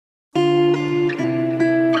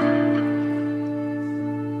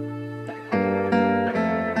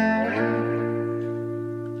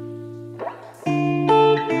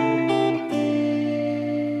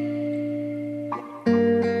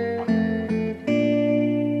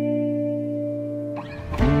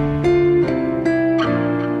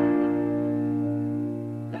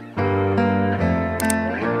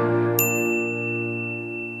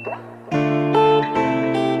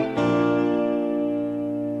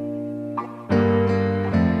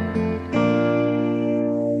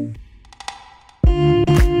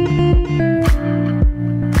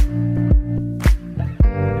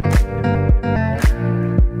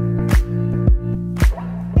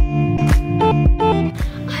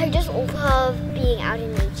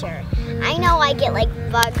nature. I know I get like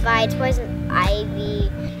bug bites, poison ivy.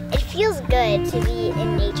 It feels good to be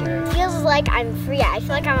in nature. It feels like I'm free. I feel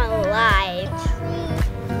like I'm alive.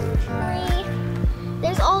 Tree.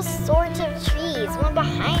 There's all sorts of trees. One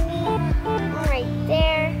behind me, one right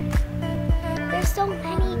there. There's so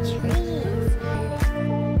many trees.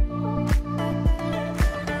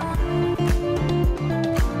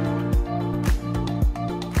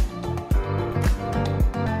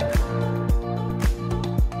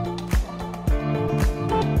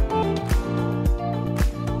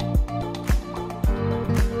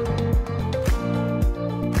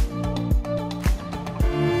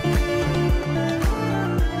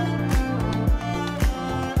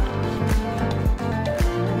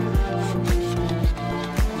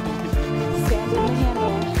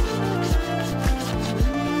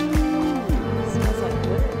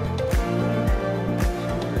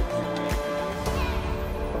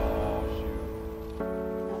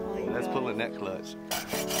 Net clutch.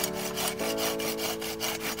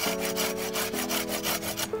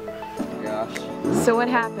 Gosh. So what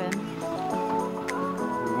happened?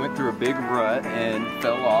 We went through a big rut and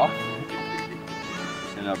fell off.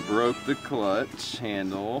 And I broke the clutch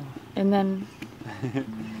handle. And then?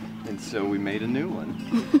 And so we made a new one.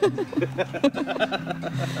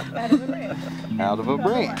 Out of a branch. Out of a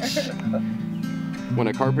branch. When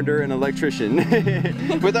a carpenter and electrician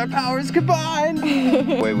with our powers combined.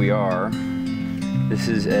 The way we are, this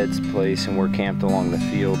is Ed's place and we're camped along the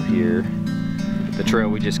field here. The trail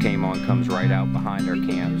we just came on comes right out behind our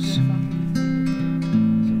camps.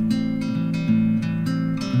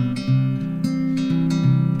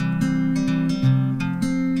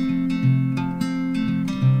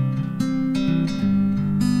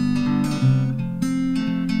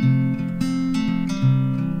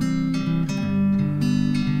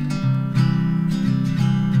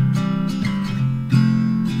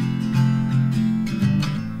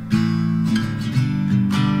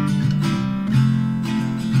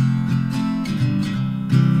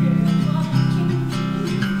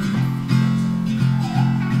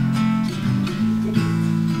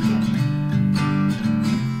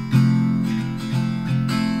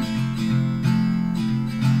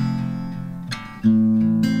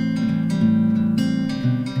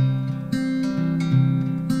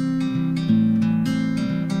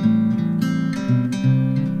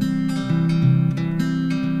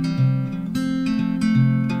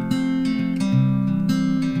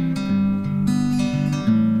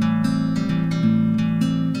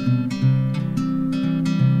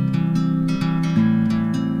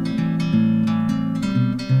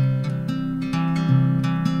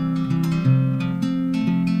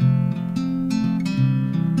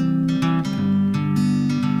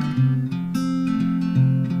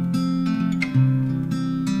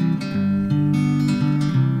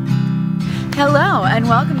 Hello and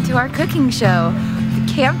welcome to our cooking show,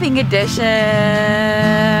 the camping edition.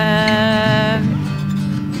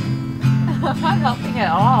 I'm not helping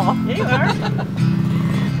at all. Yeah, you are.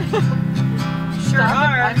 Sure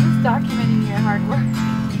are. I'm just documenting your hard work.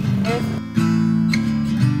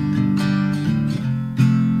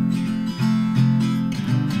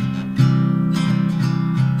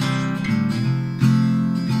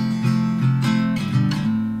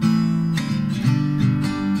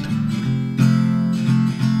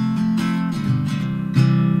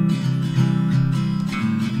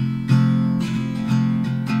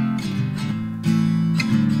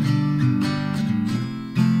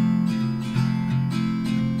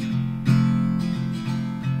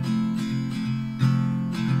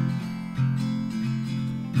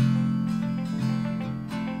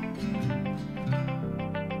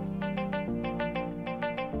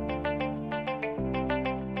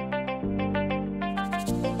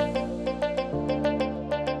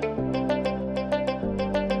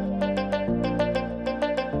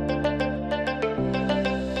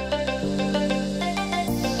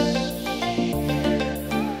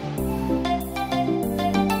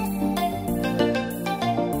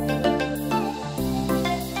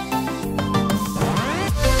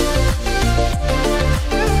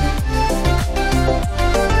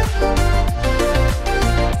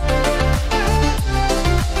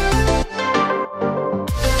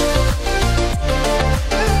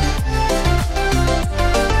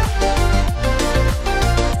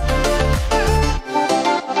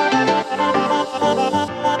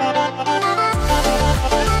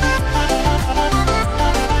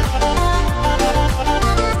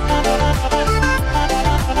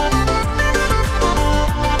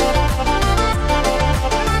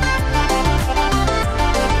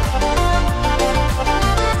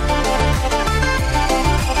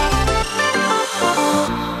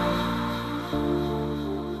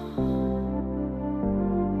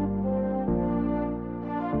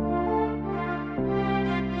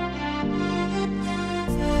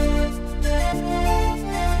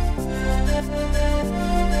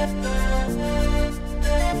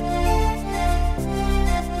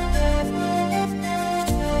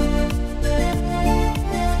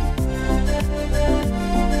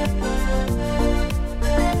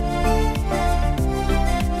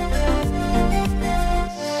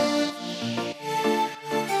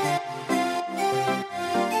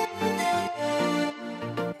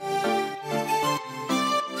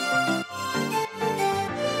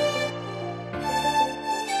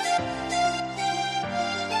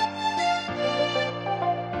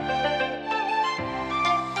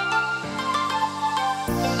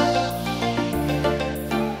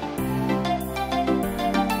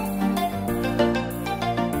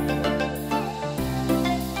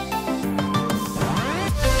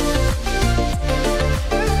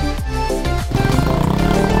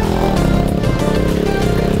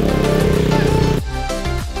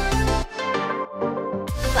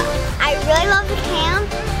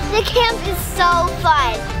 The camp is so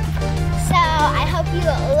fun. So I hope you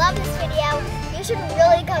love this video. You should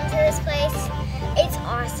really come to this place. It's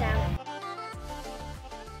awesome.